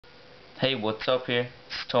Hey, what's up here?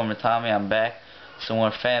 It's Tomer Tommy. I'm back. Some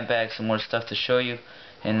more fan packs, some more stuff to show you.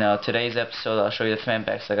 In today's episode, I'll show you the fan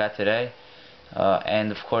packs I got today.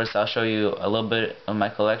 And of course, I'll show you a little bit of my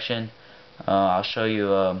collection. I'll show you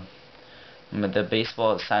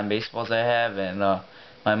the signed baseballs I have, and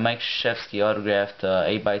my Mike Kyrzewski autographed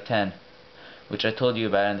 8x10, which I told you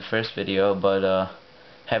about in the first video, but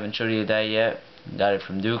haven't showed you that yet. Got it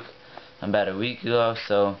from Duke about a week ago.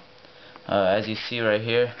 So as you see right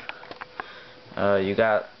here, you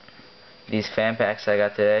got these fan packs I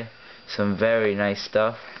got today. Some very nice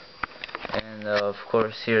stuff. And of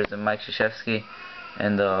course, here's the Mike Kyrzewski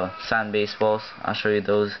and the signed baseballs. I'll show you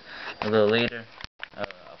those a little later.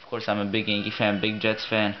 Of course, I'm a big Yankee fan, big Jets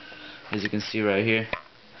fan, as you can see right here.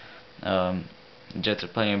 The Jets are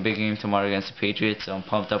playing a big game tomorrow against the Patriots, so I'm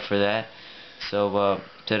pumped up for that. So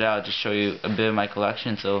today I'll just show you a bit of my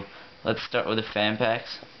collection. So let's start with the fan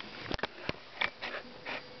packs.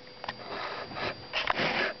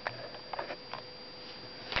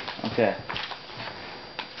 Okay,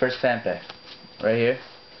 first fan pack right here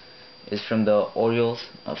is from the Orioles.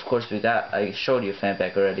 Of course, I showed you a fan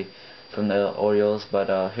pack already from the Orioles,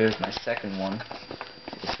 but here's my second one.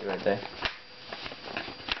 You see right there.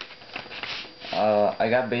 I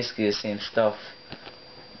got basically the same stuff: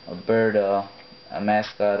 a bird, a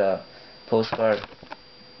mascot, a postcard,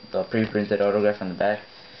 the pre-printed autograph on the back.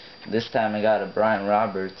 This time I got a Brian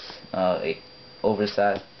Roberts,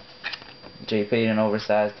 oversized, Jay Payton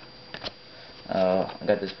oversized. I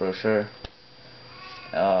got this brochure.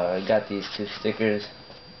 I got these two stickers,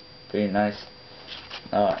 pretty nice.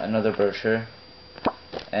 Another brochure,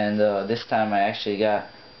 and this time I actually got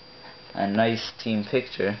a nice team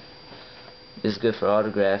picture. This is good for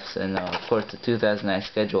autographs, and of course the 2009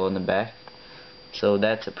 schedule in the back. So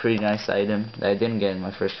that's a pretty nice item that I didn't get in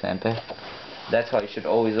my first fan pack. That's why you should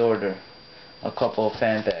always order a couple of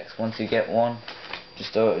fan packs. Once you get one,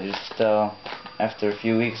 after a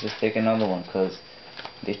few weeks, just take another one, because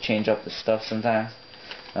they change up the stuff sometimes.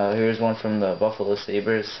 Here's one from the Buffalo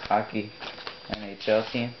Sabres hockey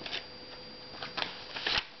NHL team.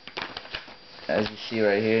 As you see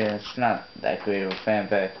right here, it's not that great of a fan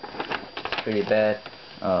pack. It's pretty bad.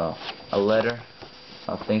 A letter,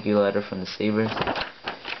 a thank you letter from the Sabres.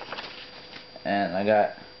 And I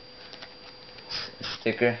got a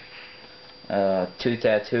sticker, 2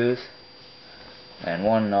 tattoos, and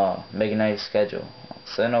one Mega Night schedule.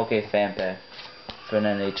 So an okay fan pack for an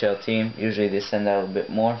NHL team. Usually they send out a bit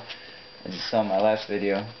more. As you saw in my last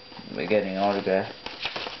video, we're getting an autograph.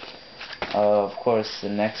 Of course, the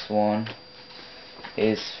next one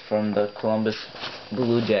is from the Colombus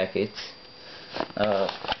Blue Jackets, a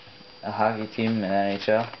hockey team in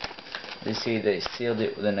NHL. You see they sealed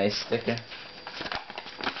it with a nice sticker.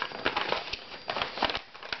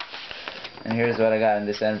 And here's what I got in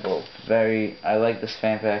this envelope. I like this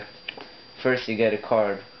fan pack. First, you get a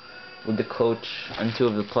card with the coach and 2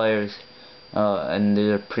 of the players, and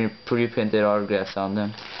there are pre-printed autographs on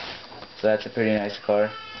them. So that's a pretty nice card.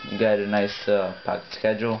 You got a nice pocket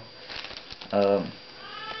schedule,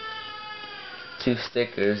 2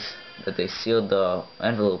 stickers that they sealed the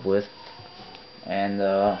envelope with, and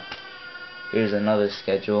here's another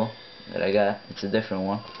schedule that I got. It's a different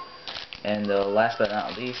one. And last but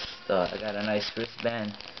not least, I got a nice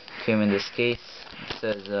wristband. Came in this case. It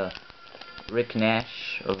says Rick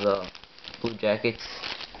Nash of the Blue Jackets.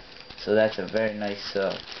 So that's a very nice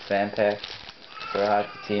fan pack for a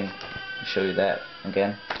hockey team. I'll show you that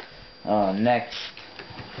again. Next,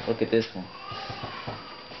 look at this one.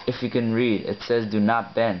 If you can read, it says "Do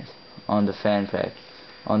not bend" on the fan pack,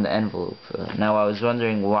 on the envelope. Now I was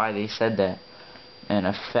wondering why they said that, and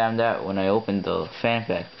I found out when I opened the fan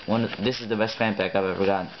pack. This is the best fan pack I've ever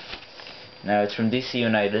gotten. Now it's from D.C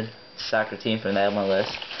United, soccer team from the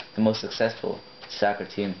MLS, the most successful soccer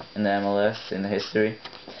team in the MLS in the history.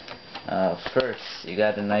 First, you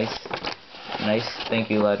got a nice thank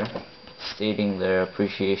you letter stating their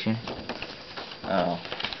appreciation.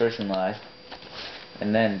 Personalized.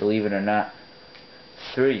 And then, believe it or not,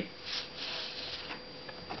 3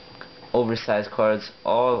 oversized cards,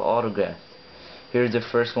 all autographed. Here's the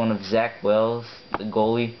first one of Zach Wells, the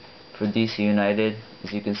goalie for D.C United,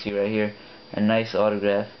 as you can see right here. A nice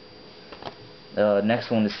autograph. The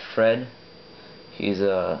next one is Fred. He's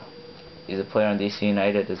a player on D.C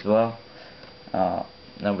United as well.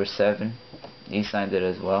 Number 7. He signed it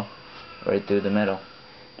as well, right through the middle.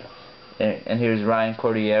 And here's Ryan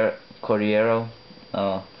Cordiero.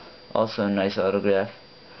 Also a nice autograph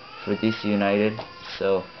for D.C United.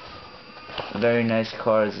 So very nice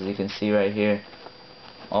cards, as you can see right here.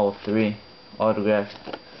 All 3 autographed,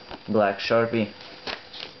 black Sharpie.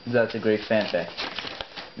 That's a great fan pack.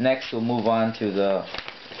 next we'll move on to the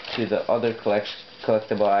other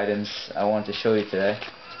collectible items I want to show you today.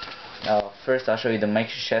 First I'll show you the Mike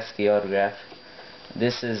Kyrzewski autograph.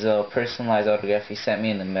 This is a personalized autograph he sent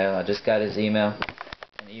me in the mail. I just got his email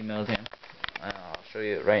and emailed him. I'll show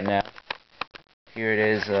you it right now. Here it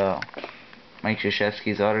is, Mike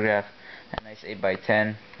Kyrzewski's autograph. A nice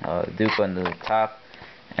 8x10 Duke on the top,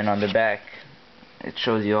 and on the back it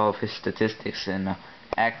shows you all of his statistics and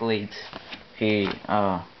accolades. He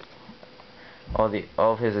all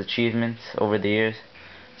of his achievements over the years.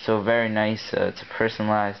 So very nice. It's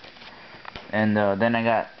personalized. And then I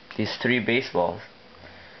got these 3 baseballs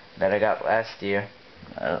that I got last year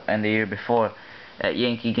and the year before at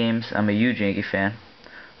Yankee games. I'm a huge Yankee fan.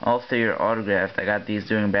 All 3 are autographed. I got these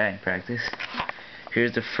during batting practice.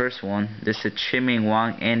 Here's the first one. This is Chiming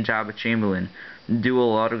Wong and Jabba Chamberlain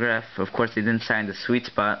dual autograph. Of course, they didn't sign the sweet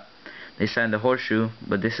spot. They signed the horseshoe,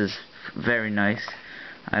 but this is very nice.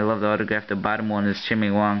 I love the autograph. The bottom one is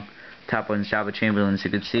Chiming Wong. Top one is Jabba Chamberlain, as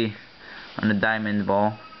you can see on the diamond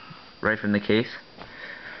ball right from the case.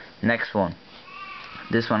 Next one.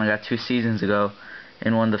 This one I got 2 seasons ago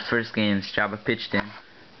in one of the first games Jabba pitched in.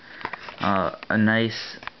 A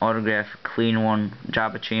nice autograph, clean one,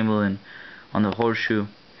 Jabba Chamberlain on the horseshoe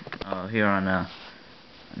here on a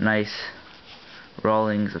nice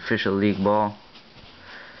Rawlings official league ball.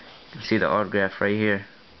 You can see the autograph right here.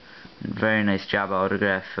 Very nice Jabba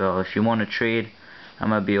autograph. If you want to trade, I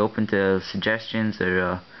might be open to suggestions,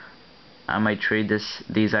 or I might trade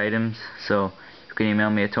these items. So you can email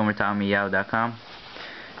me at tomertommy@yahoo.com.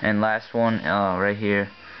 And last one right here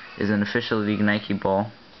is an official league Nike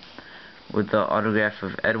ball with the autograph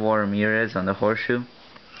of Edward Ramirez on the horseshoe.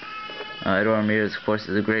 Edward Ramirez, of course,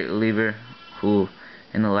 is a great reliever who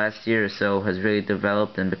in the last year or so has really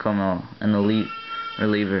developed and become an elite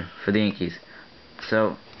reliever for the Yankees.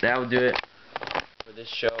 So that will do it for this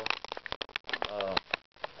show.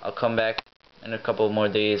 I'll come back in a couple more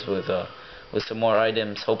days with some more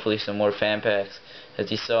items, hopefully some more fan packs.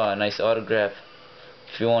 As you saw, a nice autograph.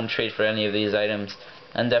 If you want to trade for any of these items,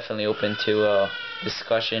 I'm definitely open to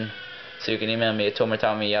discussion. So you can email me at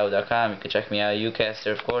tomertommy@yahoo.com. You can check me out at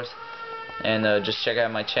Ucaster, of course. And just check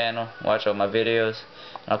out my channel, watch all my videos.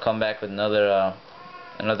 I'll come back with another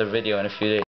video in a few days.